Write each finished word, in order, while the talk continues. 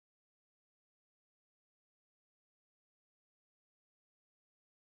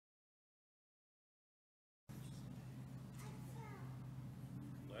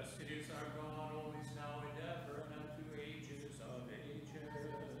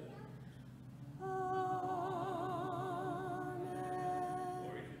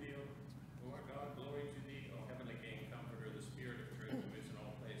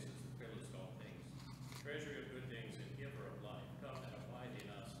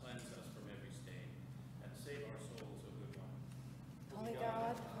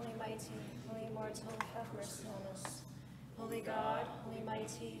mighty, holy immortal, have mercy on us. Holy God, holy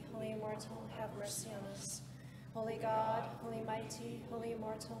mighty, holy immortal, have mercy on us. Holy God, holy mighty, holy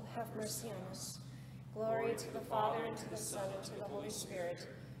immortal, have mercy on us. Glory to the Father, and to the Son, and to the Holy Spirit,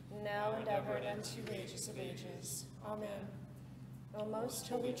 now and ever, and unto ages of ages. Amen. O most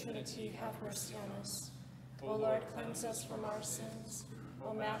holy Trinity, have mercy on us. O Lord, cleanse us from our sins.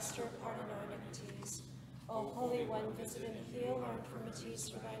 O Master, pardon our iniquities. O Holy One, visit and heal our infirmities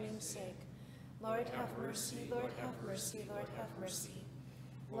for thy name's sake. Lord, have mercy, Lord, have mercy, Lord, have mercy.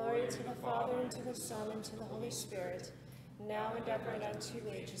 Glory to the Father, and to the Son, and to the Holy Spirit, now and ever, and unto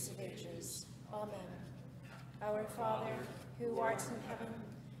ages of ages. Amen. Our Father, who art in heaven,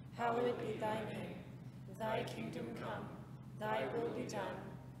 hallowed be thy name. Thy kingdom come, thy will be done,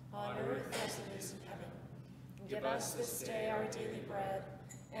 on earth as it is in heaven. Give us this day our daily bread,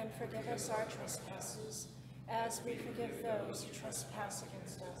 and forgive us our trespasses, as we forgive those who trespass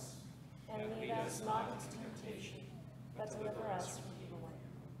against us. And lead us not into temptation, but deliver us from evil one.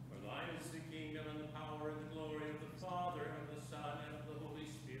 For thine is the kingdom, and the power, and the glory of the Father, and of the Son, and of the Holy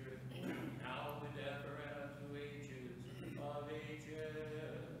Spirit, now and ever, and unto ages of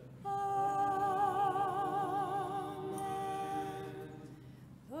ages. Amen.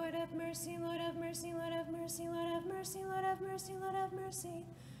 Lord have mercy, Lord have mercy, Lord have mercy, Lord have mercy, Lord have mercy, Lord have mercy.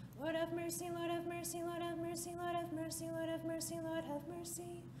 Lord have mercy, Lord have mercy, Lord have mercy, Lord have mercy, Lord have mercy, Lord have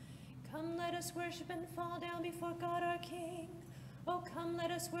mercy. Come, let us worship and fall down before God our King. Oh, come, let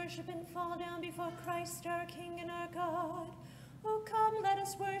us worship and fall down before Christ our King and our God. Oh, come, let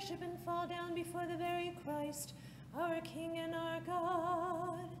us worship and fall down before the very Christ, our King and our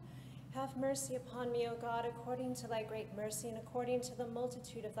God. Have mercy upon me, O God, according to thy great mercy, and according to the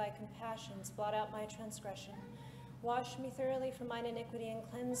multitude of thy compassions, blot out my transgression. Wash me thoroughly from mine iniquity, and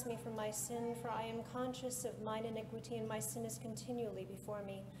cleanse me from my sin, for I am conscious of mine iniquity, and my sin is continually before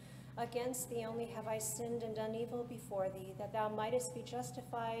me. Against thee only have I sinned and done evil before thee, that thou mightest be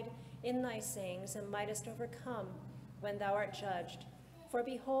justified in thy sayings, and mightest overcome when thou art judged. For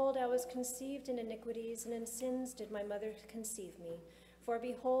behold, I was conceived in iniquities, and in sins did my mother conceive me. For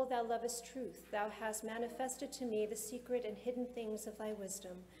behold, thou lovest truth. Thou hast manifested to me the secret and hidden things of thy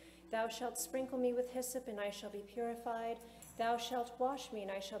wisdom. Thou shalt sprinkle me with hyssop, and I shall be purified. Thou shalt wash me,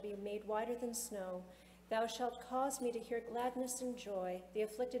 and I shall be made whiter than snow. Thou shalt cause me to hear gladness and joy. The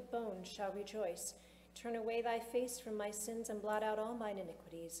afflicted bones shall rejoice. Turn away thy face from my sins, and blot out all mine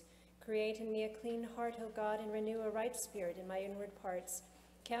iniquities. Create in me a clean heart, O God, and renew a right spirit in my inward parts.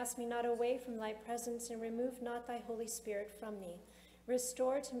 Cast me not away from thy presence, and remove not thy Holy Spirit from me.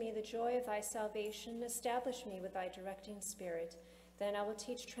 Restore to me the joy of thy salvation. Establish me with thy directing spirit. Then I will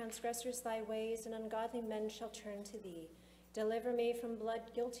teach transgressors thy ways, and ungodly men shall turn to thee. Deliver me from blood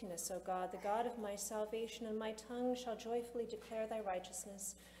guiltiness, O God, the God of my salvation, and my tongue shall joyfully declare thy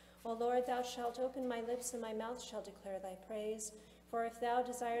righteousness. O Lord, thou shalt open my lips, and my mouth shall declare thy praise. For if thou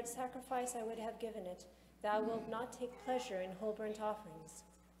desired sacrifice, I would have given it. Thou wilt not take pleasure in whole burnt offerings.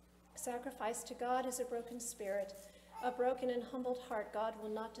 Sacrifice to God is a broken spirit. A broken and humbled heart God will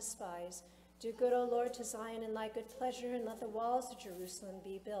not despise. Do good, O Lord, to Zion in thy good pleasure, and let the walls of Jerusalem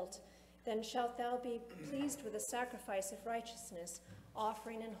be built. Then shalt thou be pleased with a sacrifice of righteousness,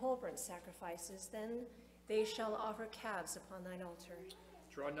 offering and whole burnt sacrifices. Then they shall offer calves upon thine altar.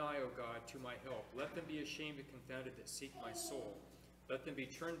 Draw nigh, O God, to my help. Let them be ashamed and confounded that seek my soul. Let them be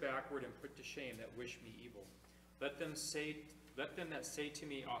turned backward and put to shame that wish me evil. Let them that say to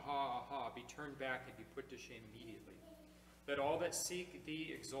me, Aha, aha, be turned back and be put to shame immediately. Let all that seek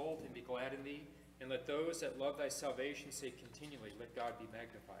thee exult and be glad in thee, and let those that love thy salvation say continually, Let God be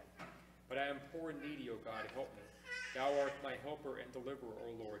magnified. But I am poor and needy, O God, help me. Thou art my helper and deliverer,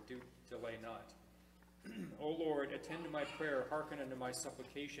 O Lord, do delay not. O Lord, attend to my prayer, hearken unto my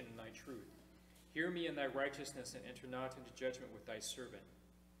supplication in thy truth. Hear me in thy righteousness, and enter not into judgment with thy servant.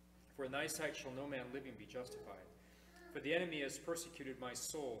 For in thy sight shall no man living be justified. For the enemy has persecuted my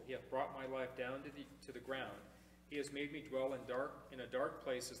soul. He hath brought my life down to the ground. He has made me dwell in a dark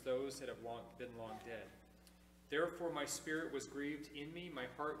place as those that have been long dead. Therefore my spirit was grieved in me, my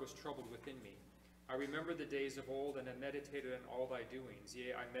heart was troubled within me. I remember the days of old, and I meditated on all thy doings.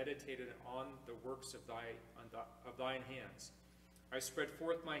 Yea, I meditated on the works of thine hands. I spread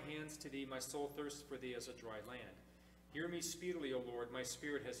forth my hands to thee, my soul thirsts for thee as a dry land. Hear me speedily, O Lord, my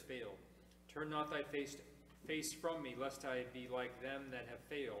spirit has failed. Turn not thy face from me, lest I be like them that have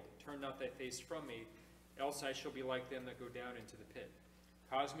failed. Turn not thy face from me, else I shall be like them that go down into the pit.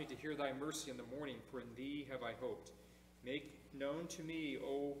 Cause me to hear thy mercy in the morning, for in thee have I hoped. Make known to me,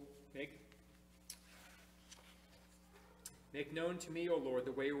 O Lord,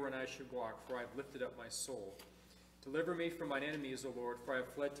 the way wherein I should walk, for I have lifted up my soul. Deliver me from mine enemies, O Lord, for I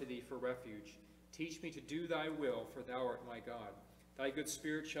have fled to thee for refuge. Teach me to do thy will, for thou art my God. Thy good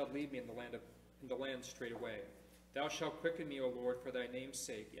spirit shall lead me in the land straightway. Thou shalt quicken me, O Lord, for thy name's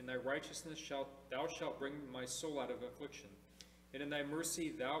sake. In thy righteousness thou shalt bring my soul out of affliction. And in thy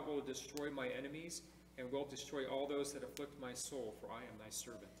mercy thou wilt destroy my enemies, and wilt destroy all those that afflict my soul, for I am thy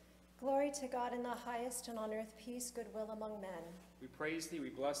servant. Glory to God in the highest, and on earth peace, goodwill among men. We praise thee, we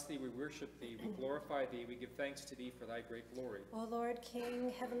bless thee, we worship thee, we glorify thee, we give thanks to thee for thy great glory. O Lord,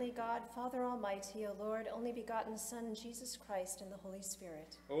 King, heavenly God, Father almighty, O Lord, only begotten Son, Jesus Christ, and the Holy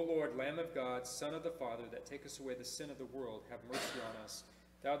Spirit. O Lord, Lamb of God, Son of the Father, that takest away the sin of the world, have mercy on us.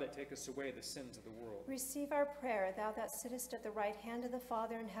 Thou that takest away the sins of the world. Receive our prayer, thou that sittest at the right hand of the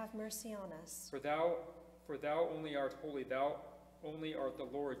Father, and have mercy on us. For thou only art holy, thou only art the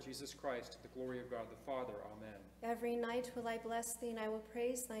Lord Jesus Christ, to the glory of God the Father. Amen. Every night will I bless thee, and I will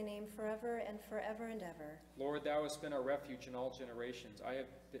praise thy name forever and forever and ever. Lord, thou hast been our refuge in all generations. I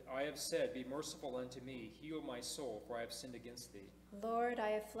have said, be merciful unto me, heal my soul, for I have sinned against thee. Lord, I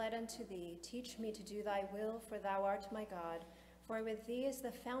have fled unto thee. Teach me to do thy will, for thou art my God. For with thee is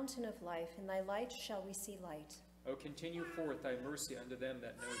the fountain of life, in thy light shall we see light. O continue forth thy mercy unto them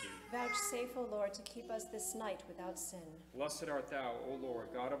that know thee. Vouchsafe, O Lord, to keep us this night without sin. Blessed art thou, O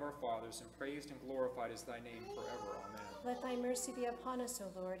Lord, God of our fathers, and praised and glorified is thy name forever. Amen. Let thy mercy be upon us, O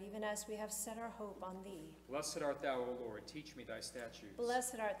Lord, even as we have set our hope on thee. Blessed art thou, O Lord, teach me thy statutes.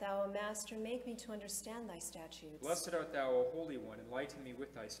 Blessed art thou, O Master, make me to understand thy statutes. Blessed art thou, O Holy One, enlighten me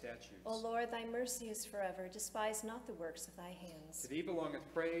with thy statutes. O Lord, thy mercy is forever. Despise not the works of thy hands. To thee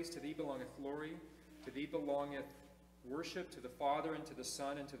belongeth praise, to thee belongeth glory, to thee belongeth worship, to the Father, and to the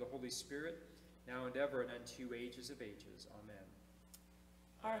Son, and to the Holy Spirit, now and ever, and unto ages of ages. Amen.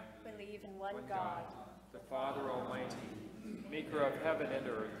 I believe in one God, God, the Father Almighty, maker of heaven and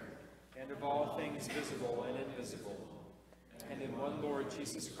earth, and of all things visible and invisible, and in one Lord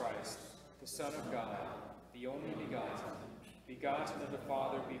Jesus Christ, the Son of God, the only begotten of the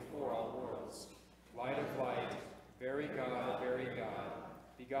Father before all worlds, light of light, very God,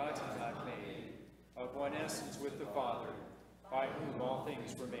 begotten, not made, of one essence with the Father, by whom all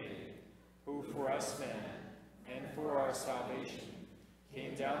things were made, who for us men, and for our salvation,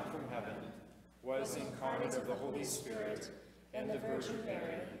 came down from heaven, was incarnate of the Holy Spirit, and the Virgin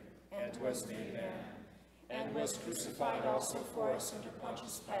Mary, and was made man, and was crucified also for us under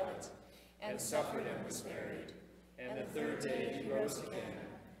Pontius Pilate, and suffered and was buried, and the third day he rose again,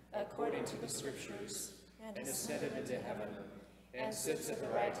 according to the Scriptures, and ascended into heaven, and sits at the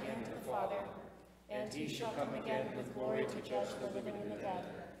right hand of the Father. And he shall come again with glory to judge the living and the dead,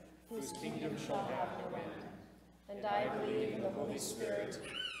 whose kingdom shall have no end. And I believe in the Holy Spirit,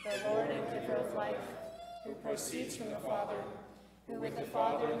 the Lord and giver of life, who proceeds from the Father, who with the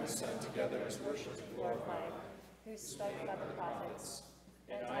Father and the Son together is worshipped and glorified, who spoke by the prophets.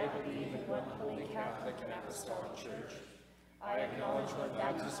 And I believe in one holy Catholic and Apostolic Church. I acknowledge one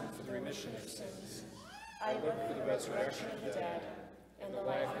baptism for the remission of sins. I look for the resurrection of the dead, and the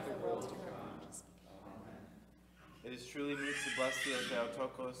life of the world to come. It is truly meet to bless thee, O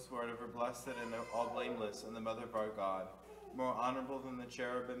Theotokos, who art ever blessed and all blameless, and the mother of our God, more honorable than the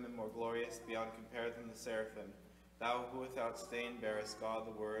cherubim and more glorious beyond compare than the seraphim. Thou who without stain bearest God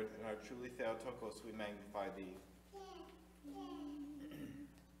the Word, and art truly Theotokos, we magnify thee.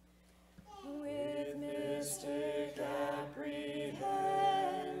 With mystic apprehension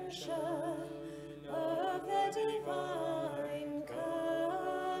of the divine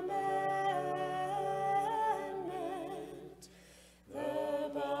commandment, the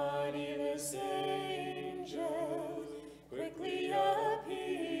bodiless angel quickly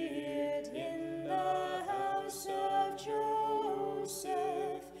appeared in the house of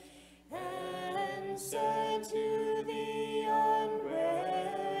Joseph, and said to the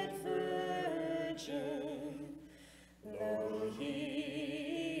unwed virgin, lo, he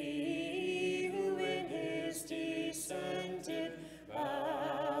who in his descended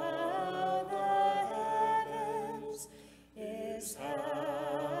bow the heavens is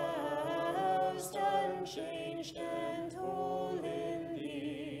housed unchanged and whole in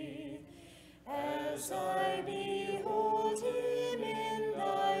thee, as I behold him in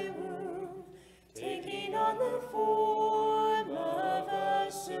thy womb, taking on the form of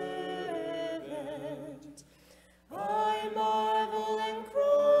a servant. I marvel and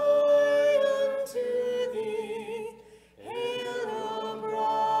cry unto thee, Hail, O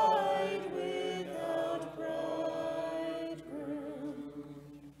bride without bridegroom.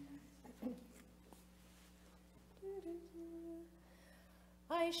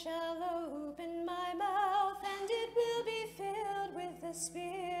 I shall open my mouth, and it will be filled with the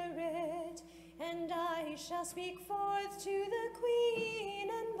Spirit, and I I shall speak forth to the Queen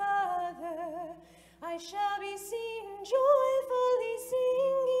and Mother. I shall be seen joyfully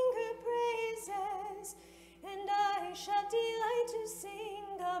singing her praises, and I shall delight to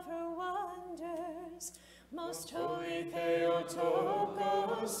sing of her wonders. Most holy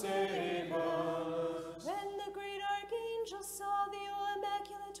Theotokos, save us. Then the great archangel saw thee, O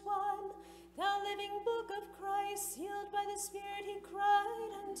Immaculate One, thou living book of Christ, sealed by the Spirit, he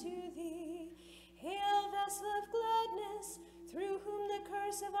cried unto thee, Hail, vessel of gladness, through whom the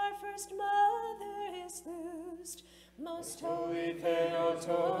curse of our first mother is loosed. Most holy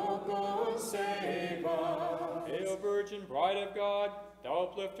Theotokos, save us. Hail, Virgin Bride of God, thou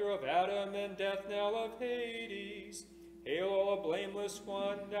uplifter of Adam and death knell of Hades. Hail, all blameless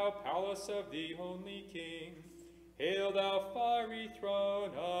one, thou palace of the only King. Hail, thou fiery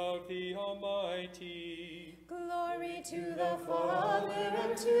throne of the Almighty. Glory to the Father,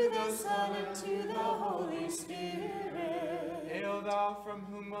 and to the Son, and to the Holy Spirit. Hail thou from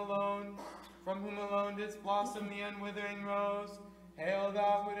whom alone didst blossom the unwithering rose. Hail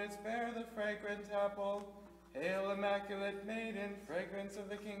thou who didst bear the fragrant apple. Hail, Immaculate Maiden, fragrance of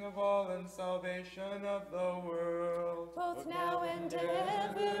the King of all, and salvation of the world. Both now and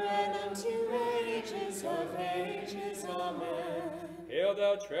ever, and unto ages of ages. Amen. Hail,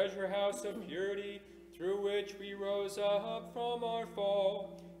 thou treasure house of purity, through which we rose up from our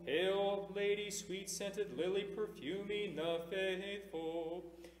fall. Hail, Lady, sweet-scented lily, perfuming the faithful.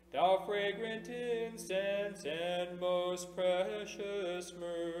 Thou fragrant incense and most precious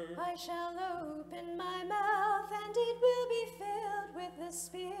myrrh. I shall open my mouth, and it will be filled with the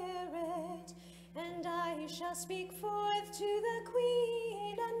Spirit, and I shall speak forth to the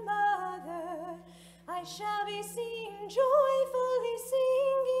Queen and Mother. I shall be seen joyfully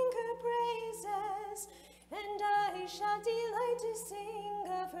singing her praises, and I shall delight to sing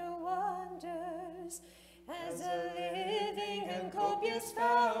of her wonders. As a living and copious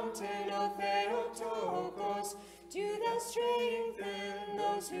fountain, O Theotokos, do thou strengthen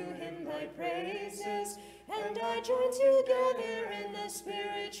those who hymn thy praises, and I join together in the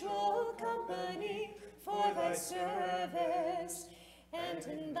spiritual company for thy service. And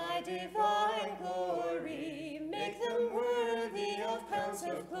in thy divine glory, make them worthy of crowns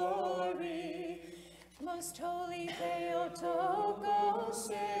of glory. Most holy Theotokos,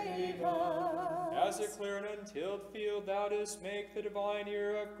 save us. As a clear and untilled field, thou dost make the divine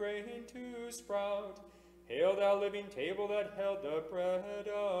ear of grain to sprout. Hail, thou living table that held the bread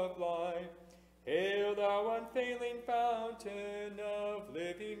of life. Hail, thou unfailing fountain of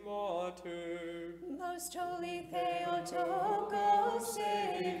living water. Most holy Theotokos,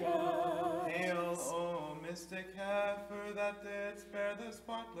 save us. Hail, O mystic heifer that didst bear the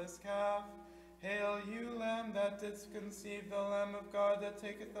spotless calf. Hail, you Lamb that didst conceive the Lamb of God that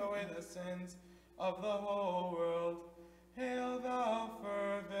taketh away the sins of the whole world. Hail, thou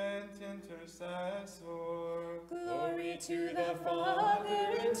fervent intercessor. Glory to the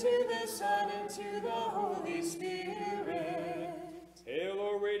Father, and to the Son, and to the Holy Spirit. Hail,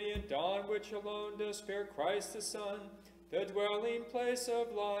 O radiant dawn, which alone dost bear Christ the Son, the dwelling place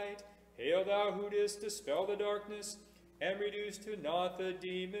of light. Hail, thou who didst dispel the darkness, and reduce to naught the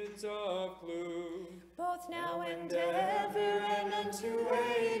demons of gloom. Both now and ever, and unto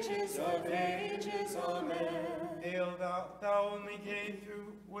ages of ages. Amen. Hail, thou only gate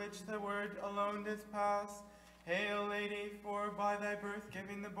through which the word alone didst pass. Hail, Lady, for by thy birth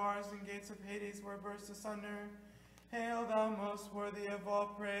giving the bars and gates of Hades were burst asunder. Hail, thou most worthy of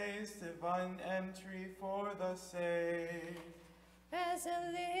all praise, divine entry for the saved. As a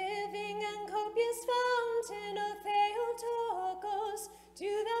living and copious fountain, O Theotokos, do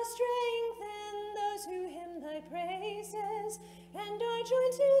thou strengthen those who hymn thy praises, and are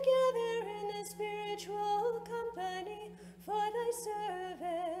joined together in a spiritual company for thy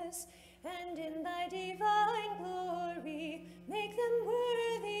service. And in thy divine glory, make them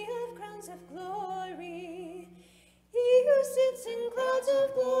worthy of crowns of glory. He who sits in clouds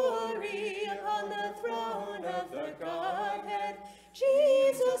of glory upon the throne of the Godhead,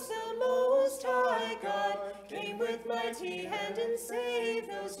 Jesus, the Most High God, came with mighty hand and saved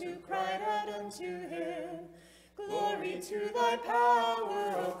those who cried out unto him. Glory to thy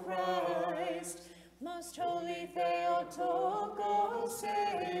power, O Christ. Most holy Theotokos,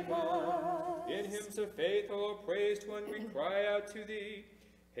 save us. In hymns of faith, O praised one, we cry out to thee.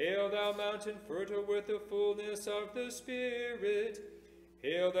 Hail, thou mountain fertile with the fullness of the Spirit.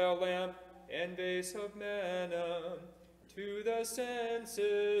 Hail, thou lamp and vase of manna, to the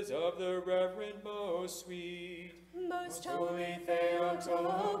senses of the reverent most sweet. Most holy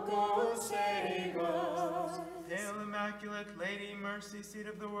Theotokos, save us. Hail, Immaculate Lady, mercy seat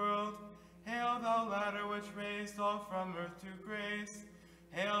of the world. Hail, thou ladder which raised all from earth to grace.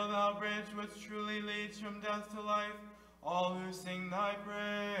 Hail, thou bridge which truly leads from death to life, all who sing thy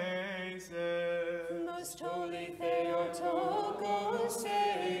praises. Most holy Theotokos,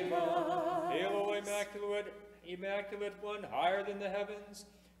 save us. Hail, O Immaculate One, higher than the heavens,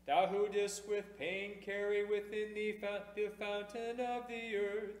 thou who didst with pain carry within thee the fountain of the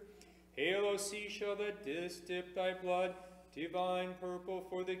earth. Hail, O seashell that didst dip thy blood, divine purple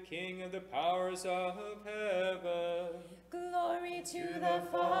for the King of the powers of heaven. Glory to the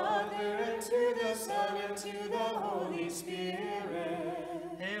Father, and to the Son, and to the Holy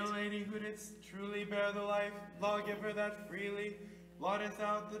Spirit. Hail, Lady, who didst truly bear the life, lawgiver that freely blotteth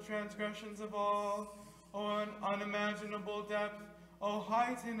out the transgressions of all. O unimaginable depth, O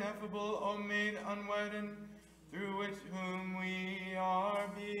height ineffable, O maid unwedded, through whom we are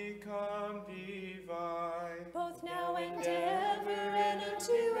become divine. Both now and ever, and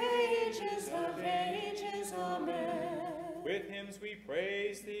unto ages of ages. Amen. With hymns we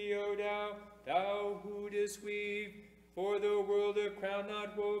praise thee, O thou who didst weave for the world a crown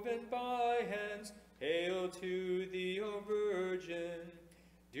not woven by hands. Hail to thee, O Virgin.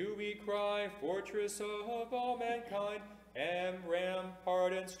 Do we cry, fortress of all mankind, and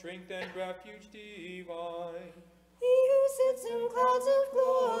rampart and strength and refuge divine. He who sits in clouds of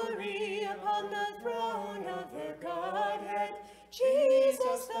glory upon the throne of the Godhead,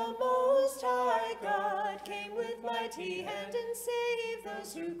 Jesus the Most High God, came with mighty hand and saved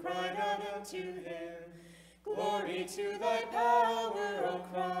those who cried out unto him. Glory to thy power, O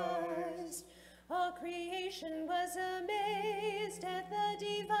Christ. All creation was amazed at the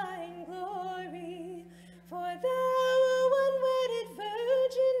divine glory, for thou, O unwedded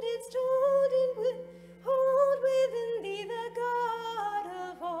virgin, didst hold within thee the God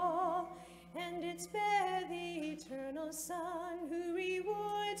of all, and didst bear the eternal Son, who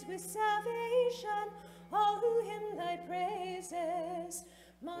rewards with salvation all who hymn thy praises.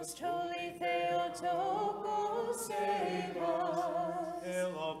 Most holy Theotokos, save us.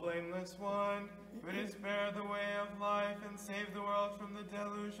 Hail, all blameless one, who didst bear the way of life and save the world from the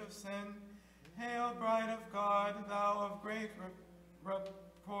deluge of sin. Hail, bride of God, thou of great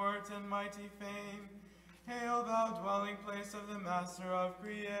report and mighty fame. Hail, thou dwelling place of the Master of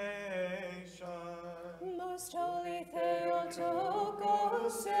creation. Most holy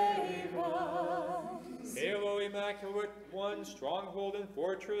Theotokos, save us. Hail, O Immaculate One, stronghold and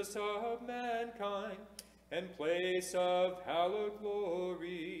fortress of mankind, and place of hallowed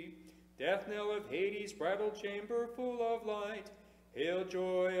glory. Death knell of Hades, bridal chamber full of light. Hail,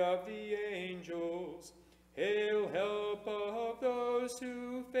 joy of the angels. Hail, help of those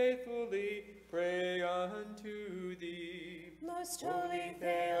who faithfully pray unto thee. Most holy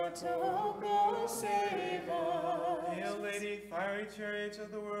Theotokos, save us. Hail, Lady, fiery chariot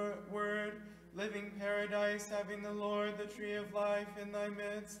of the word, living paradise, having the Lord, the tree of life, in thy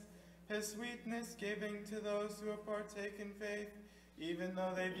midst, his sweetness giving to those who partake in faith, even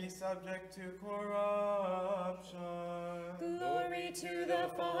though they be subject to corruption. Glory to the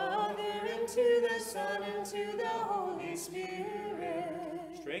Father, and to the Son, and to the Holy Spirit.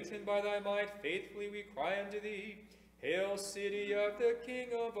 Strengthened by thy might, faithfully we cry unto thee. Hail, city of the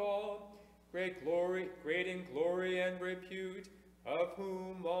King of all, great in glory and repute, of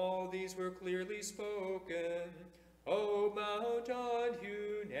whom all these were clearly spoken. O Mount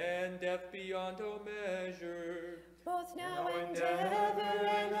unhewn, and depth beyond all measure. Both now and ever,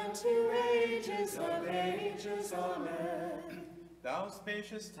 and unto ages of ages. Amen. Thou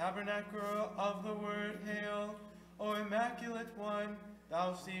spacious tabernacle of the word, hail, O Immaculate One,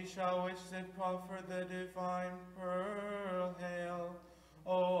 thou seashell which did proffer the divine pearl, hail.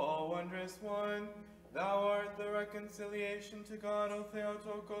 O all wondrous one, thou art the reconciliation to God, O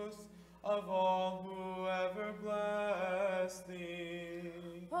Theotokos, of all who ever bless thee.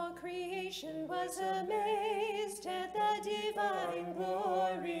 All creation was amazed at the divine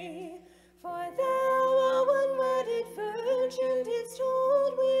glory, for thou, O unwedded virgin, didst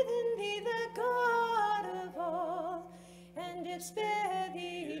hold within thee the God of all, and didst bear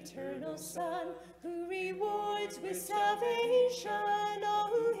the eternal Son, who rewards with salvation all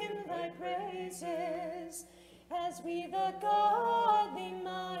who hymn thy praises. As we, the godly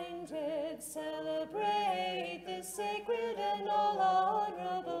minded, celebrate this sacred and all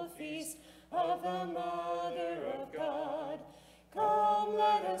honorable feast of the Mother of God, come,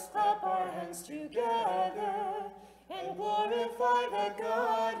 let us clap our hands together and glorify the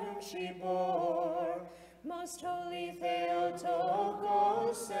God whom she bore. Most holy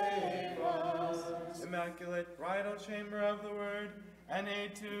Theotokos, save us. Immaculate bridal chamber of the word, and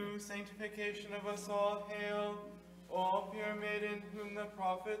aid to sanctification of us all, hail. O pure maiden whom the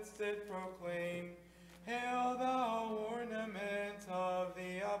prophets did proclaim. Hail thou ornament of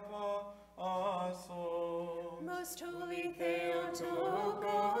the apostles. Most holy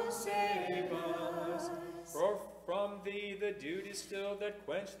Theotokos, save us. For from thee the dew distilled that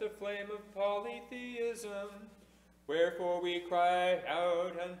quenched the flame of polytheism. Wherefore we cry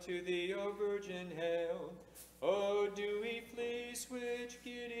out unto thee, O Virgin, hail. O dewy fleece which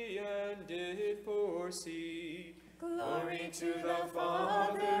Gideon did foresee. Glory to the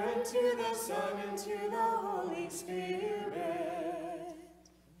Father, and to the Son, and to the Holy Spirit.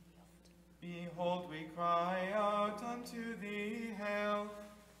 Behold, we cry out unto thee, hail.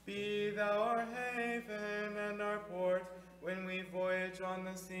 Be thou our haven and our port, when we voyage on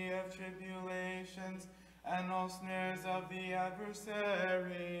the sea of tribulations, and all snares of the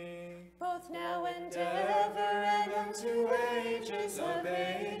adversary. Both now and ever, and unto ages of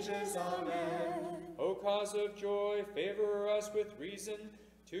ages. Amen. O cause of joy, favor us with reason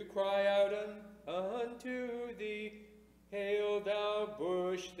to cry out unto thee. Hail, thou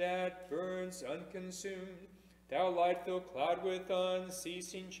bush that burns unconsumed, thou light-filled cloud with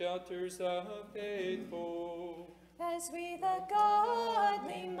unceasing shelters the faithful. As we the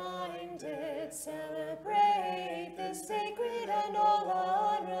godly minded celebrate the sacred and all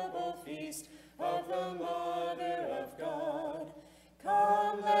honorable feast of the Mother of God,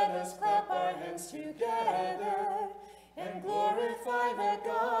 come, let us clap our hands together and glorify the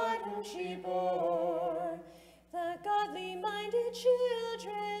God whom she bore. The godly-minded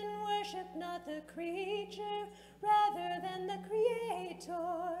children worship not the creature rather than the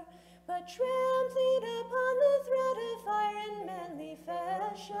Creator, but trampling upon the thread of fire in manly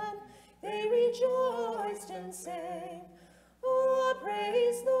fashion, they rejoiced and sang, Oh,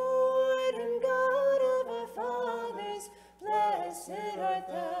 praise the Lord and God of our fathers, blessed art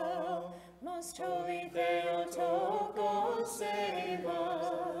thou. Most holy Theotokos, save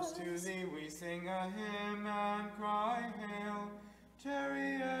us. To thee we sing a hymn and cry, hail.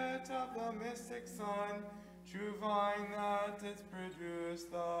 Chariot of the mystic Son, true vine that didst produce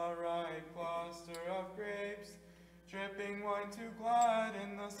the ripe cluster of grapes, dripping wine to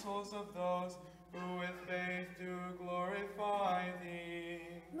gladden the souls of those who with faith do glorify thee.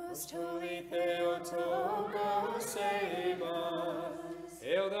 Most holy Theotokos, save us.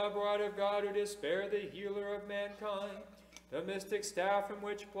 Hail, thou bride of God, who didst bear the healer of mankind, the mystic staff from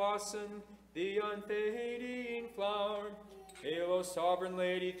which blossomed the unfading flower. Hail, O sovereign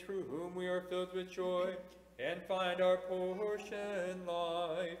Lady, through whom we are filled with joy, and find our portion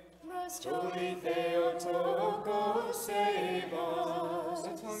life. Most holy Theotokos, save us.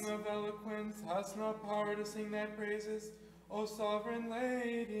 The tongue of eloquence has no power to sing thy praises, O sovereign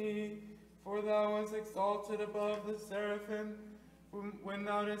Lady, for thou wast exalted above the seraphim, when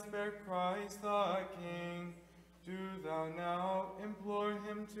thou didst bear Christ the King. Do thou now implore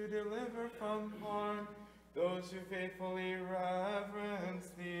him to deliver from harm those who faithfully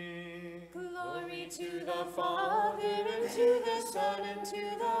reverence thee. Glory to the Father, and to the Son, and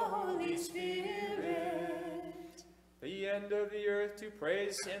to the Holy Spirit. The end of the earth to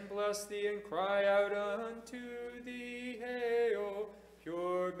praise and bless thee, and cry out unto thee, hail.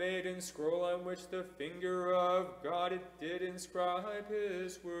 Pure maiden scroll on which the finger of God did inscribe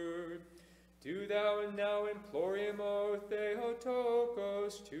his word. Do thou now implore him, O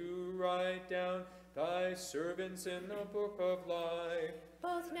Theotokos, to write down thy servants in the book of life.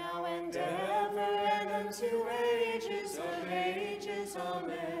 Both now and ever, and unto ages of ages.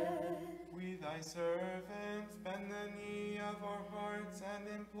 Amen. We thy servants bend the knee of our hearts and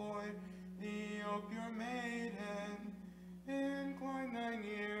employ thee, O pure maiden. Incline thine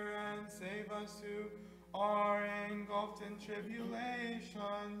ear and save us who are engulfed in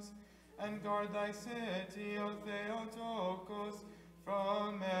tribulations, and guard thy city, O Theotokos,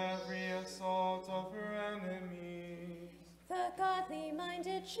 from every assault of her enemies. The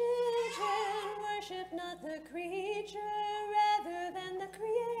godly-minded children worship not the creature rather than the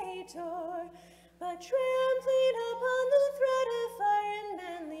Creator, but trampling upon the thread of fire in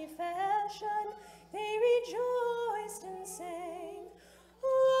manly fashion, they rejoiced and sang,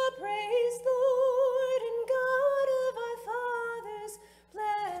 Oh, praise the Lord and God of our fathers,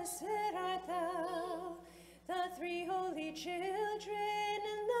 blessed art thou. The three holy children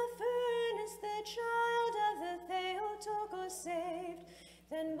in the furnace, the child of the Theotokos saved.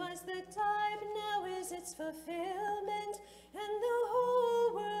 Then was the time, now is its fulfillment, and the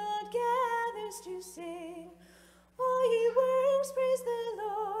whole world gathers to sing. All ye works, praise the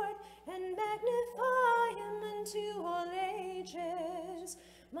Lord, and magnify him unto all ages.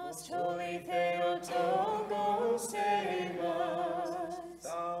 Most holy Theotokos, save us.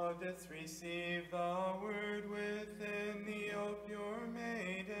 Thou didst receive the word with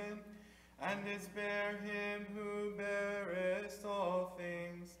and didst bear him who bearest all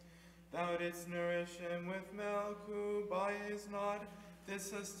things. Thou didst nourish him with milk, who by his nod did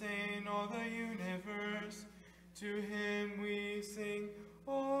sustain all the universe. To him we sing,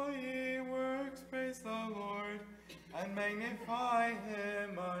 all ye works, praise the Lord, and magnify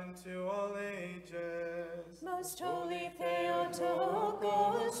him unto all ages. Most holy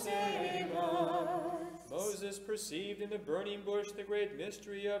Theotokos, save us. Moses perceived in the burning bush the great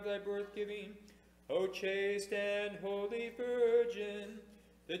mystery of thy birth-giving. O chaste and holy Virgin,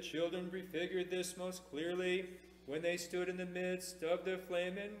 the children prefigured this most clearly when they stood in the midst of the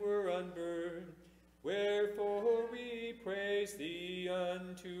flame and were unburned. Wherefore we praise thee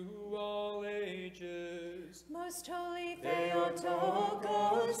unto all ages. Most holy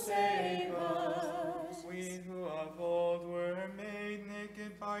Theotokos, save us. We who of old were made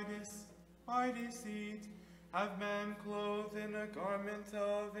naked by deceit, have been clothed in a garment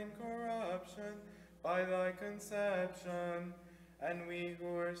of incorruption by thy conception. And we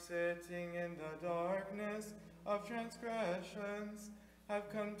who are sitting in the darkness of transgressions have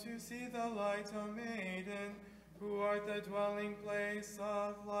come to see the light, O maiden, who art the dwelling place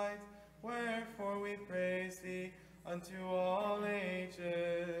of light. Wherefore we praise thee unto all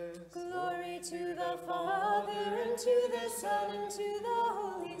ages. Glory to the Father, and to the Son, and to the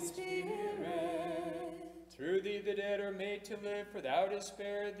Holy Spirit. Through thee the dead are made to live, for thou didst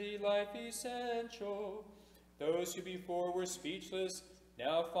spare thee life essential. Those who before were speechless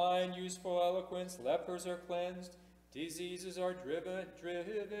now find useful eloquence. Lepers are cleansed, diseases are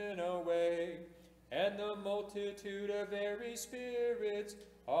driven away, and the multitude of airy spirits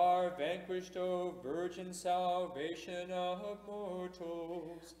are vanquished, O Virgin, salvation of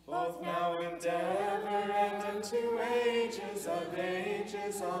mortals. Both now and ever, and unto ages of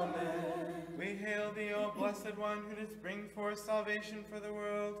ages. Amen. We hail thee, O Blessed One, who didst bring forth salvation for the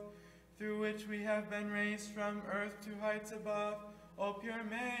world, through which we have been raised from earth to heights above. O pure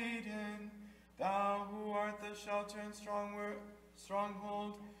maiden, thou who art the shelter and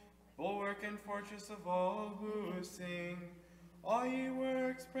stronghold, bulwark and fortress of all who sing. All ye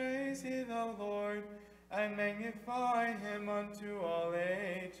works, praise ye the Lord, and magnify him unto all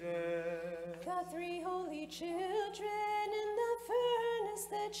ages. The three holy children in the furnace,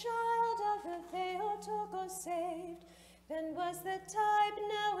 the child of the Theotokos saved. Then was the type,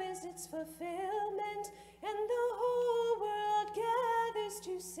 now is its fulfillment, and the whole world gathers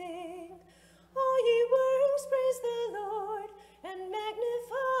to sing. All ye works, praise the Lord, and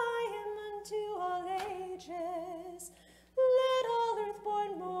magnify him unto all ages. Let all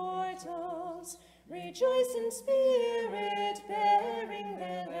earth-born mortals rejoice in spirit, bearing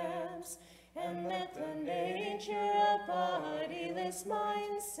their lamps, and let the nature of bodiless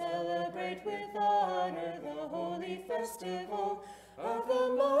minds celebrate with honor the holy festival of the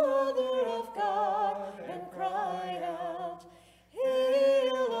Mother of God, and cry out,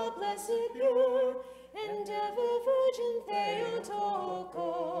 Hail, O blessed, pure, and ever Virgin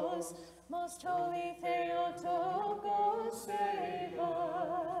Theotokos, most holy Theotokos, save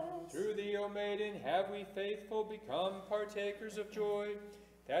us. Through thee, O maiden, have we faithful become partakers of joy,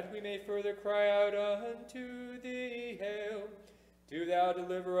 that we may further cry out unto thee. Hail! Do thou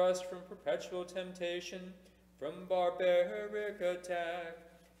deliver us from perpetual temptation, from barbaric attack,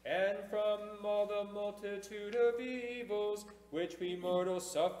 and from all the multitude of evils which we mortals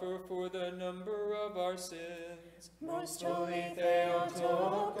suffer for the number of our sins. Most holy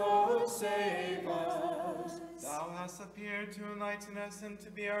Theotokos, save us. Thou hast appeared to enlighten us and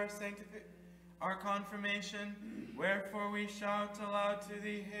to be our our confirmation. Wherefore we shout aloud to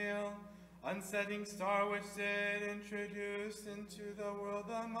thee, Hail, unsetting star which did introduce into the world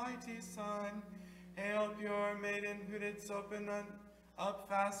the mighty Son. Hail, pure maiden, who didst open up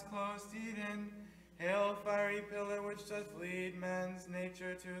fast-closed Eden. Hail, fiery pillar which doth lead man's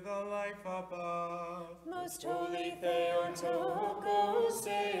nature to the life above. Most holy Theotokos,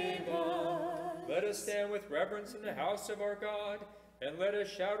 save us. Let us stand with reverence in the house of our God, and let us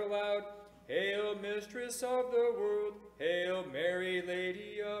shout aloud, Hail, Mistress of the world! Hail, Mary,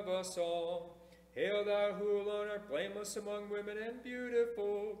 Lady of us all! Hail, thou who alone art blameless among women and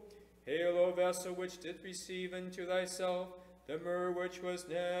beautiful! Hail, O vessel which didst receive into thyself the myrrh which was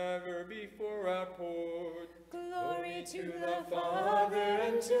never before outpoured. Glory to the Father,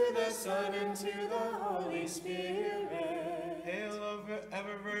 and to the Son, and to the Holy Spirit. Hail, O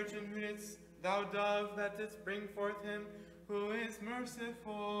ever Virgin, who didst, thou dove that didst bring forth him who is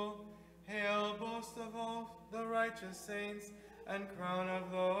merciful. Hail, boast of all the righteous saints, and crown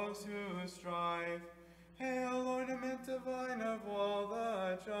of those who strive. Hail, ornament divine of all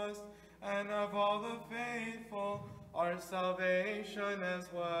the just, and of all the faithful. our salvation as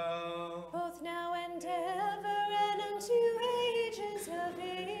well. both now and ever, and unto ages of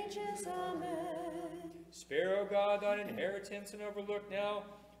ages. Amen. Spare, O God, thine inheritance, and overlook now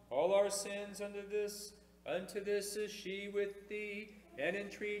all our sins. Unto this is she with thee, and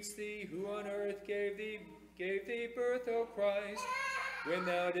entreats thee, who on earth gave thee birth, O Christ, when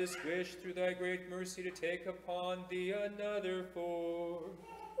thou didst wish through thy great mercy to take upon thee another form.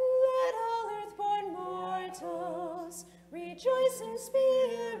 Let all earth-born mortals rejoice in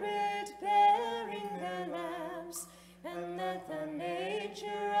spirit, bearing their lamps, and let the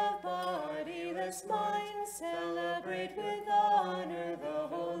nature of bodiless mind celebrate with honor the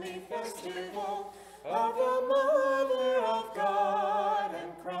holy festival of the Mother of God,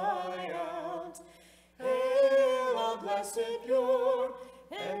 and cry out, Hail, O blessed, pure,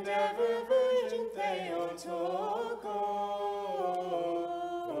 and ever Virgin Theotokos.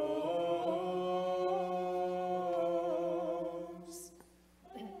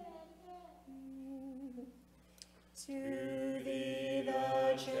 To thee,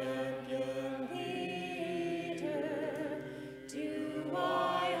 the champion leader, do I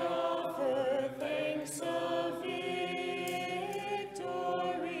offer thanks of victory.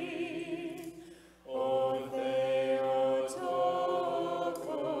 O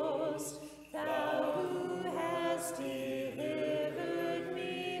Theotokos, thou who hast delivered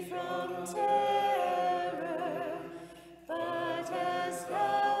me from terror, but as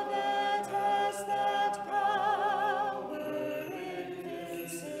thou that hast that power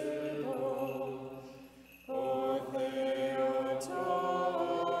invincible,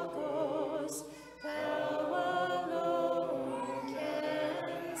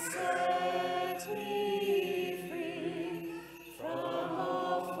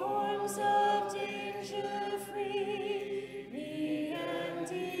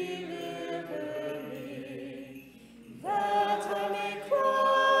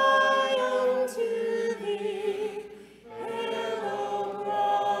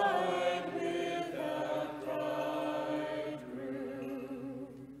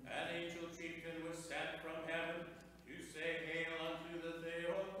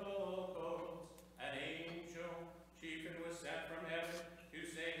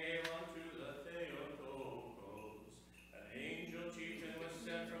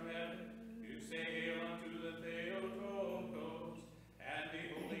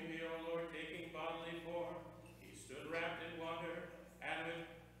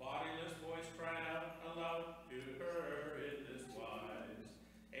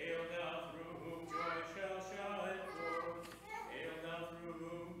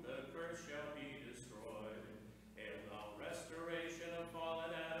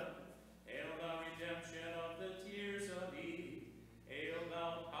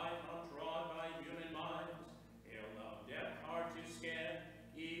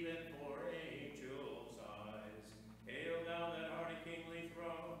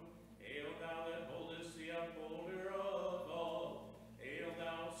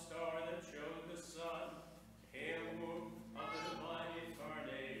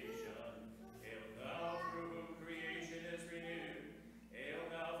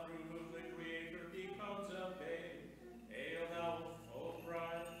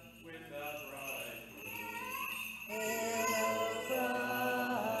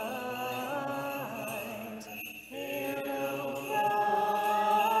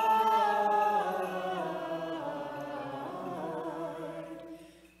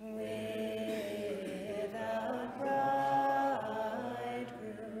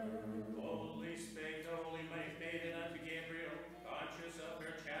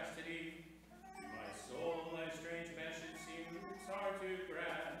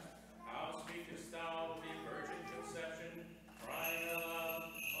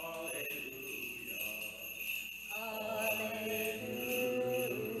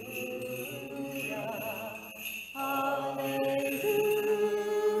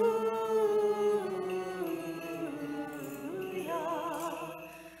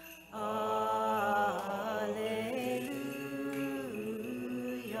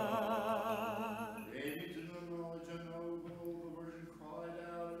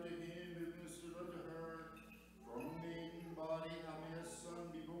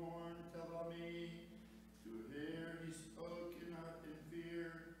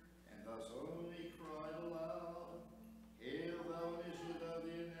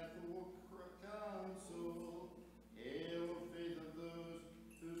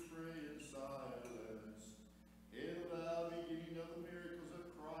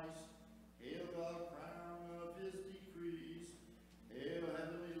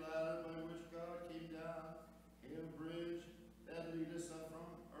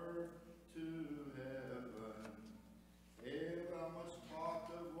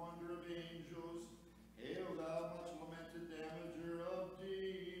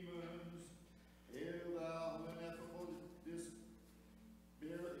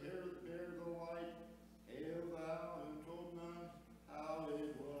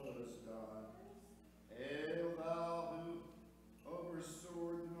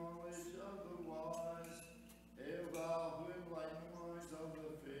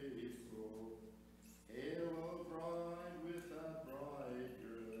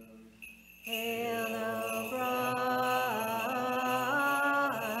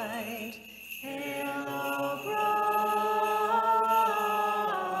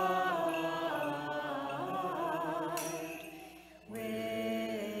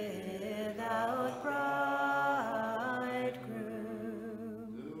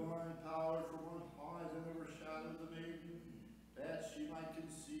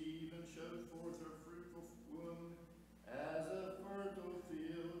 showed forth her fruitful womb as a fertile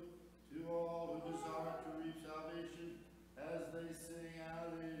field to all who desire to reap salvation as they sing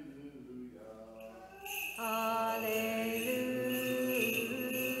Alleluia. Alleluia.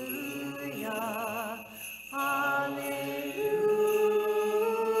 Alleluia.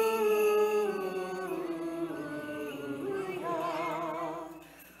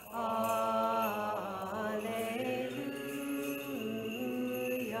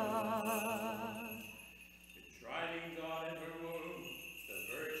 Enshrining God in her womb, the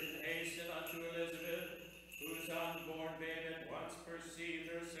Virgin hastened unto Elizabeth, whose unborn babe at once perceived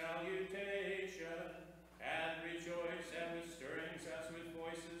her salutation, and rejoiced, and with stirrings as with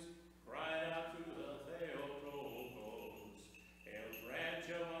voices, cried out to the Theotokos. Hail, branch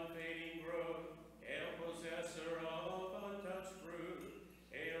of unfading growth, hail, possessor of untouched fruit,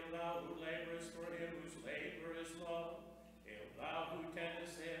 hail, thou who laborest for him whose labor is love, hail, thou who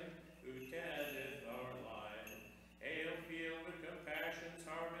tendest him who tendeth our life. Hail, field with compassion's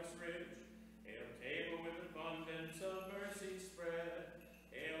harvest rich, hail, table with abundance of mercy spread,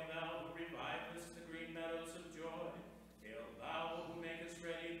 hail, thou who revivest the green meadows of joy, hail, thou who makest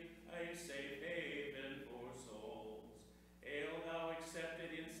ready a safe haven for souls. Hail, thou accepted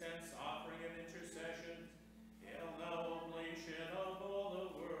incense offering of intercessions, hail, thou oblation of all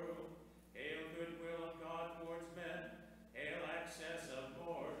the world, hail, goodwill of God towards men, hail, access of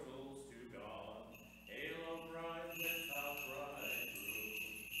mortals to God, hail, O bride without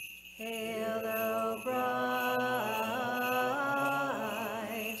bridegroom. Hail, O bride,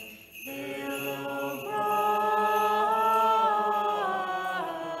 hail, O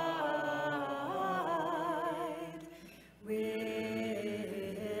bride,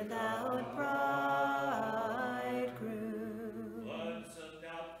 without bridegroom. Floods of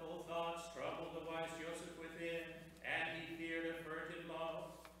doubtful thoughts troubled the wise Joseph within, and he feared a furtive love,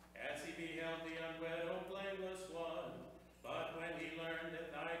 as he beheld the unwed, O blameless one. But when he learned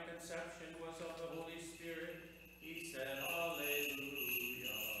that thy conception was of the Holy Spirit, he said,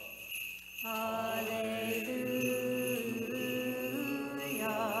 Alleluia. Alleluia.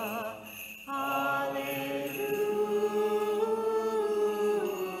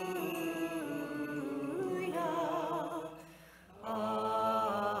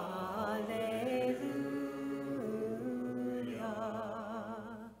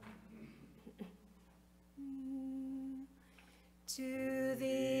 To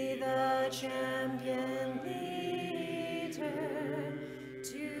thee, the champion leader,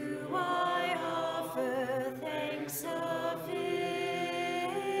 do I offer thanks of victory.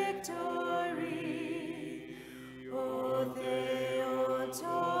 O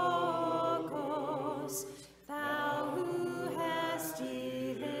Theotokos, thou who hast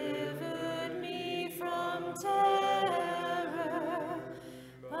delivered me from terror,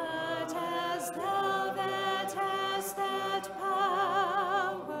 but as thou that hast that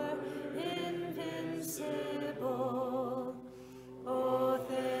power invincible, O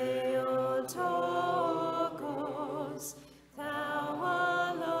Theotokos,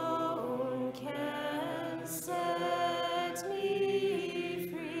 thou alone can set me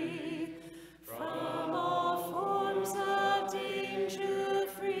free from all forms of danger.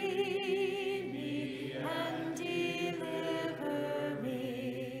 Free me and deliver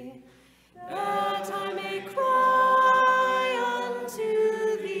me, that I may cry unto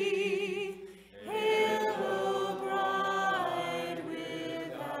thee, Hail, O bride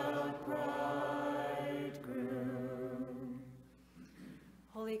without bridegroom.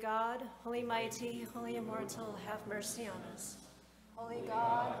 Holy God, holy mighty, holy immortal, have mercy on us. Holy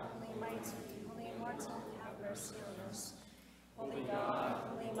God, holy mighty, holy immortal, have mercy on us. Holy God,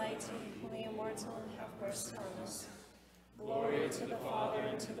 holy mighty, holy immortal, have mercy on us. Glory to the Father,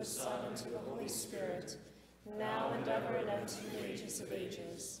 and to the Son, and to the Holy Spirit, now and ever and unto the ages of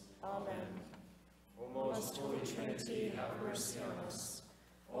ages. Amen. O most holy Trinity, have mercy on us.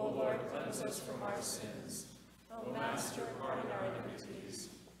 O Lord, cleanse us from our sins. O Master, pardon our iniquities.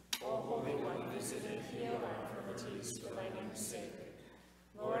 O Holy One, visit and heal our infirmities for thy name's sake.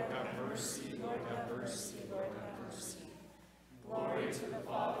 Lord, have mercy. Lord, have mercy. Lord, have mercy. Glory to the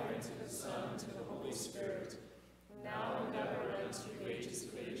Father, and to the Son, and to the Holy Spirit, now and ever and unto the ages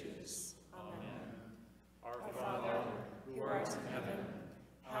of ages. Amen. Our Our Father, who art in heaven,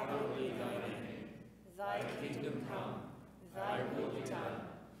 hallowed be thy name. Thy kingdom come, thy will be done,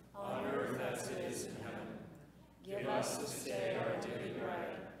 on earth as it is in heaven. Give us this day our daily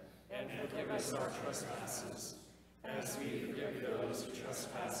bread, and forgive us our trespasses, as we forgive those who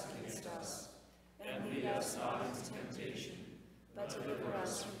trespass against us. And lead us not into temptation, but deliver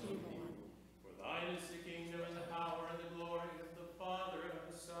us from evil one. For thine is the kingdom, and the power, and the glory of the Father, and of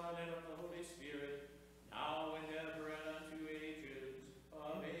the Son, and of the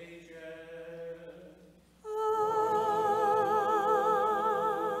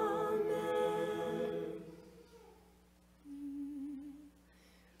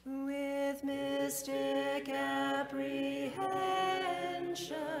mystic apprehension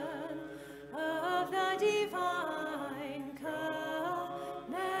of the divine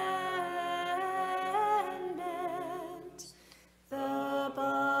commandment. The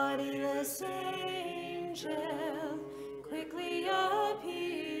bodiless angel quickly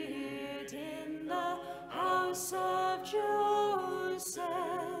appeared in the house of Joseph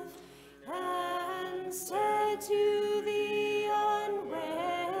and said to the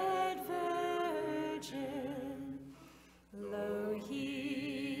unwed virgin, Lo,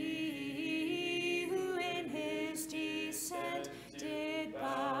 he who in his descent did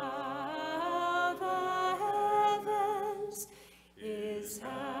bow the heavens is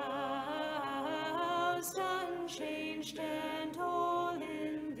housed unchanged and whole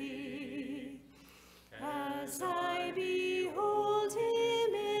in thee. As I behold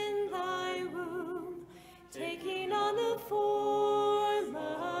him in thy womb, taking on the form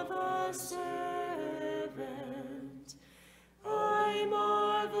of a servant, I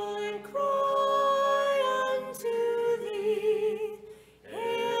marvel and cry unto thee,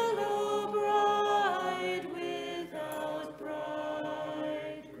 Hail, O bride without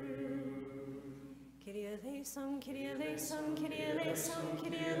bridegroom. Kyrie eleison, Kyrie eleison, Kyrie eleison,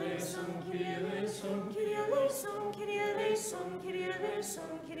 Kyrie eleison, Kyrie eleison, Kyrie eleison, Kyrie eleison, Kyrie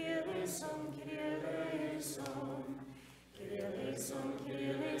eleison, Kyrie eleison, Kyrie eleison. Kyrie eleison, Kyrie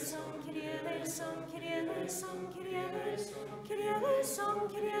eleison, Kyrie eleison, Kyrie eleison, Kyrie eleison, Kyrie eleison,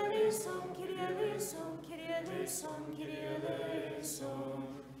 Kyrie eleison, Kyrie eleison, Kyrie eleison, Kyrie eleison.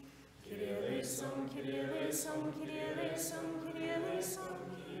 Kyrie eleison, Kyrie eleison, Kyrie eleison, Kyrie eleison,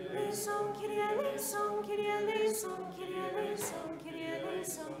 Kyrie eleison, Kyrie eleison, Kyrie eleison, Kyrie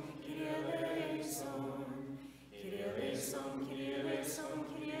eleison, Kyrie eleison. Kyrie eleison, Kyrie eleison,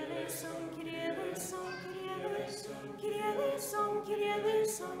 Kyrie eleison, Kyrie eleison, Kyrie eleison, Kyrie eleison, Kyrie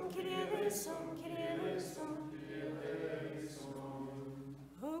eleison, Kyrie eleison, Kyrie eleison, Kyrie eleison.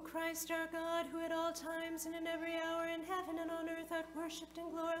 O Christ our God, who at all times and in every hour in heaven and on earth art worshipped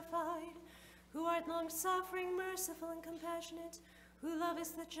and glorified, who art long-suffering, merciful, and compassionate, who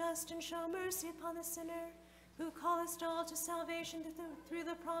lovest the just and show mercy upon the sinner, who callest all to salvation through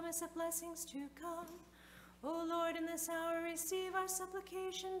the promise of blessings to come. O Lord, in this hour receive our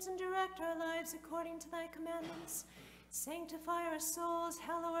supplications and direct our lives according to thy commandments. Sanctify our souls,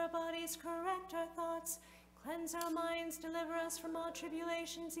 hallow our bodies, correct our thoughts, cleanse our minds, deliver us from all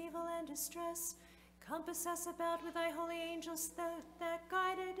tribulations, evil, and distress. Compass us about with thy holy angels, that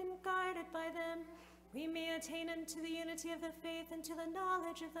guided by them, we may attain unto the unity of the faith and to the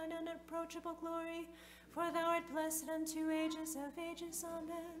knowledge of thine unapproachable glory. For thou art blessed unto ages of ages.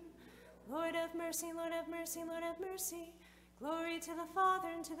 Amen. Lord have mercy, Lord have mercy, Lord have mercy. Glory to the Father,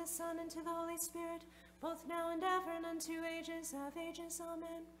 and to the Son, and to the Holy Spirit, both now and ever, and unto ages of ages.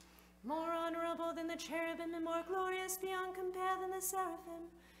 Amen. More honorable than the cherubim, and more glorious beyond compare than the seraphim,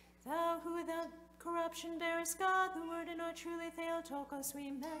 thou who without corruption bearest God, the Word, and art truly Theotokos,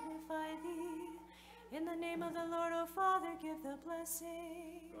 we magnify thee. In the name of the Lord, O Father, give the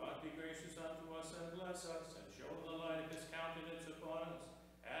blessing. God be gracious unto us and bless us, and show the light of his countenance upon us,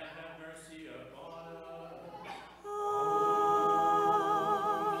 and have mercy upon us.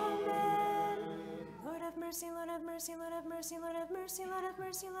 Amen. Lord have mercy, Lord have mercy, Lord have mercy, Lord have mercy, Lord have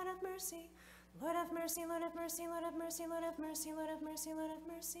mercy, Lord have mercy. Lord have mercy, Lord have mercy, Lord have mercy, Lord have mercy, Lord have mercy, Lord have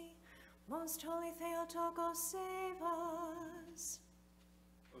mercy. Most holy Theotokos, save us.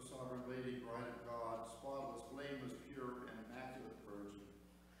 O sovereign Lady, bride of God, spotless, blameless, pure, and immaculate Virgin,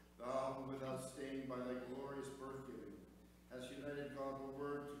 thou who without stain by thy glorious birth-giving hast united God the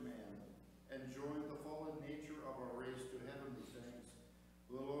Word to man, and joined the fallen nature of our race to heavenly things,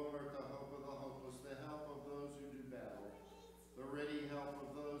 who alone art the hope of the hopeless, the help of those who do battle, the ready help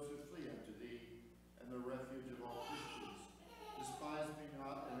of those who flee unto thee, and the refuge of all Christians. Despise me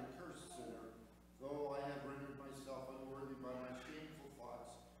not, an accursed sinner, though I have rendered myself unworthy by my shameful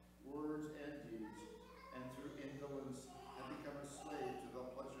thoughts, words, and deeds, and through indolence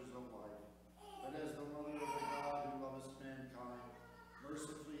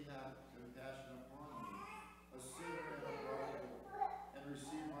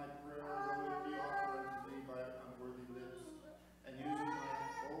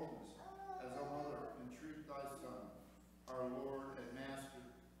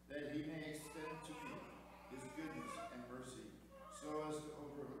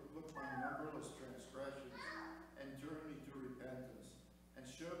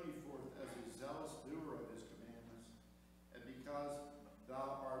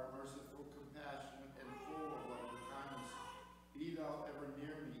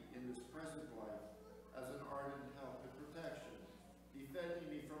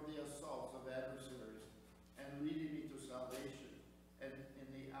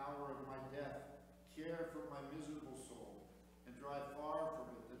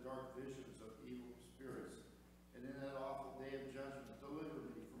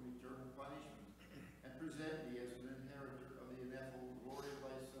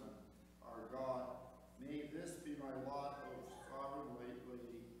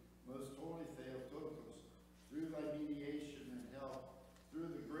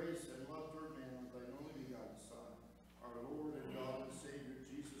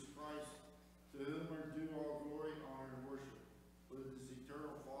whom are due all glory, honor, and worship, who is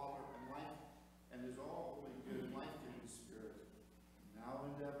eternal Father and life, and is all holy, good, and life-giving Spirit, now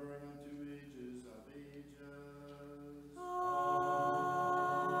and ever and unto ages of ages.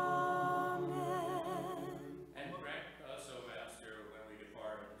 Amen. And grant us, O Master, when we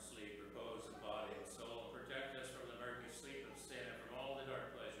depart into sleep, repose of body and soul, and protect us from the murky sleep of sin and from all the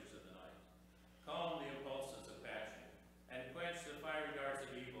dark pleasures of the night. Calm the impulses of passion, and quench the fiery darts of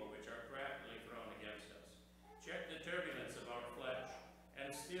evil which are craftily thrown against us. Check the turbulence of our flesh,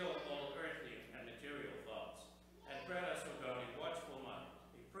 and still all earthly and material thoughts. And grant us, O God, a watchful mind,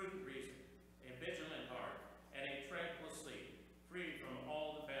 a prudent reason, a vigilant heart, and a tranquil sleep, free from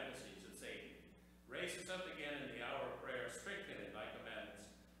all the fantasies of Satan. Raise us up again in the hour of prayer, strengthened in thy commandments,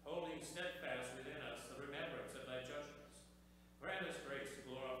 holding steadfast within us the remembrance of thy judgments. Grant us grace to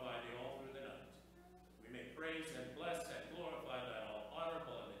glorify thee all through the night. We may praise and bless and glorify thy all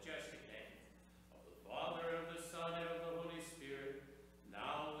honorable and majestic name, of the Father, of the Son, and of the Holy Spirit,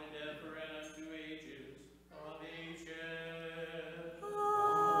 now and ever and unto ages of ages. Amen.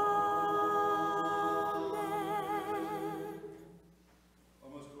 O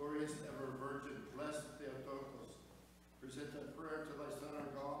most glorious, ever Virgin, blessed Theotokos, present a prayer to thy Son, our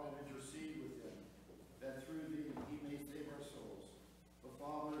God, and intercede with him, that through thee he may save our souls. The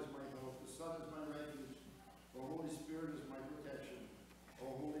Father is my hope, the Son is my refuge, the Holy Spirit is my protection. O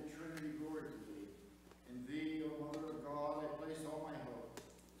Holy Trinity, glory to thee. In thee, O Mother of God, I place all my hope.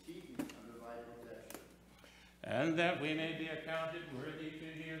 Keep me under thy protection. And that we may be accounted worthy to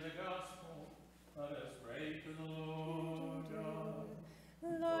hear the gospel, let us pray to the Lord God.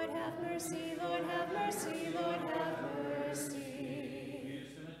 Lord have mercy, Lord have mercy, Lord have mercy.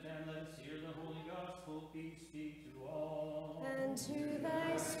 Wisdom and let us hear the holy gospel. Peace be to all. And to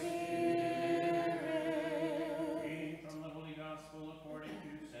thy spirit. Reading from the holy gospel according to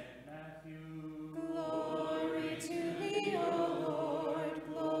St. Matthew. Glory to thee, O Lord,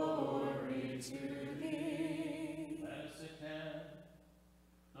 glory to thee. Let us attend.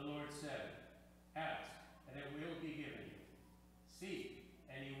 The Lord said, ask, and it will be given you. Seek,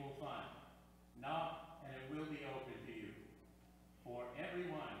 and you will find. Knock, and it will be opened to you. For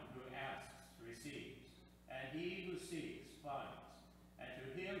everyone who asks receives, and he who seeks finds, and to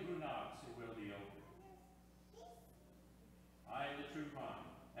him who knocks it will be opened. I am the true vine,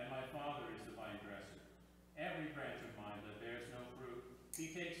 and my Father is the vine dresser. Every branch of mine that bears no fruit, he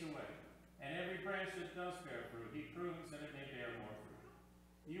takes away, and every branch that does bear fruit, he prunes that it may bear more fruit.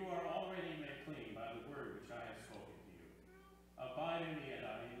 You are already made clean by the word which I have spoken to you. Abide in me, and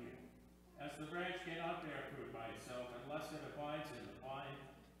I in you. As the branch cannot bear fruit by itself unless it abides in the vine,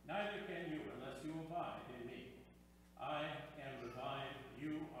 neither can you unless you abide in me. I am the vine,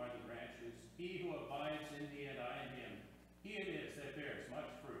 you are the branches. He who abides in me and I in him, he it is that bears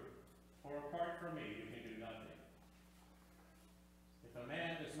much fruit. For apart from me you can do nothing. If a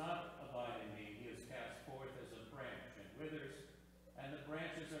man does not abide in me, he is cast forth as a branch and withers, and the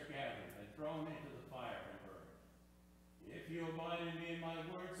branches are gathered and thrown into the fire and burned. If you abide in me and my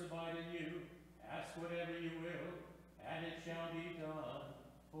words abide in you, ask whatever you will, and it shall be done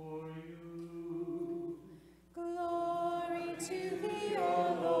for you. Glory to thee, O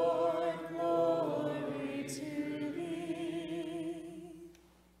Lord, glory to thee.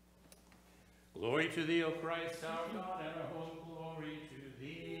 Glory to thee, O Christ, our God, and our hope, glory to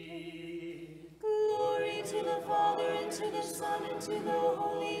thee. Glory to the Father, and to the Son, and to the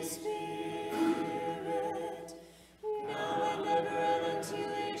Holy Spirit, now and ever and unto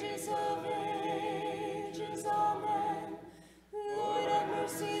ages of ages. Amen. Lord have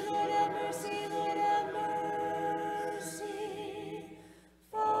mercy, Lord have mercy, Lord have mercy.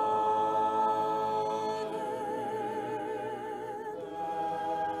 Father,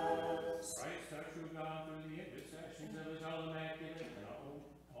 bless. Christ, our true God, through the intercessions of his all immaculate and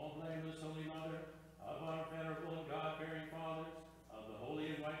all blameless Holy Mother, of our venerable and God-fearing fathers, of the holy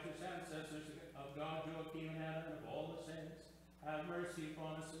and righteous ancestors of God, Joachim and Anna, and of all the saints, have mercy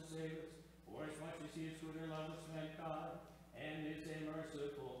upon us and save us, for as much as he is good and loves mankind, and is a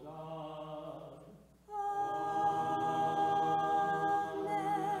merciful God.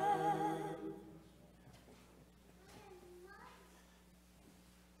 Amen.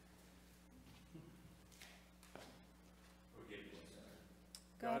 Forgive me, sinner.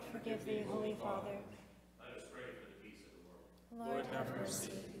 God forgive thee, Holy Father. Let us pray for the peace of the world, Lord have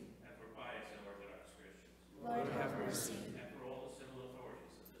mercy. and for pious and Orthodox Christians, Lord have mercy. and for all the civil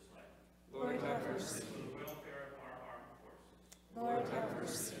authorities of this land, Lord have mercy. for the welfare of our armed forces, Lord have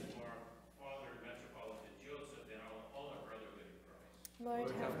mercy. and for our Father Metropolitan Joseph and all our brotherhood in Christ, Lord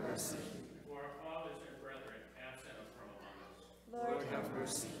have mercy. and for our fathers and brethren absent from among us, Lord have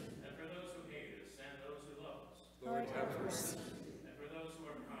mercy. and for those who hated have mercy. And for those who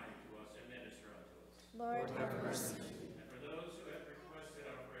are kind to us and minister unto us. Lord, have mercy. And for those who have requested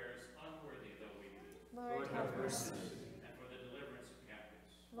our prayers, unworthy though we be. Lord, have mercy. And for the deliverance of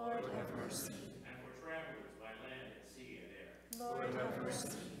captives. Lord, have mercy. And for travelers by land and sea and air. Lord, have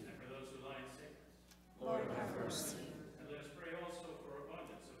mercy. And for those who lie in sickness. Lord, have mercy. And let us pray also for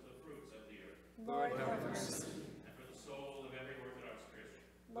abundance of the fruits of the earth. Lord, have mercy. And for the soul of every Orthodox Christian.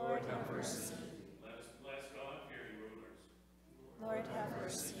 Lord, have mercy. Let us bless God-fearing rulers. Lord, have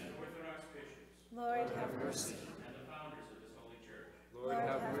mercy. And Orthodox bishops. Lord, have mercy. And the founders of this holy church. Lord,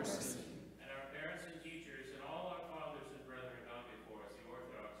 have mercy.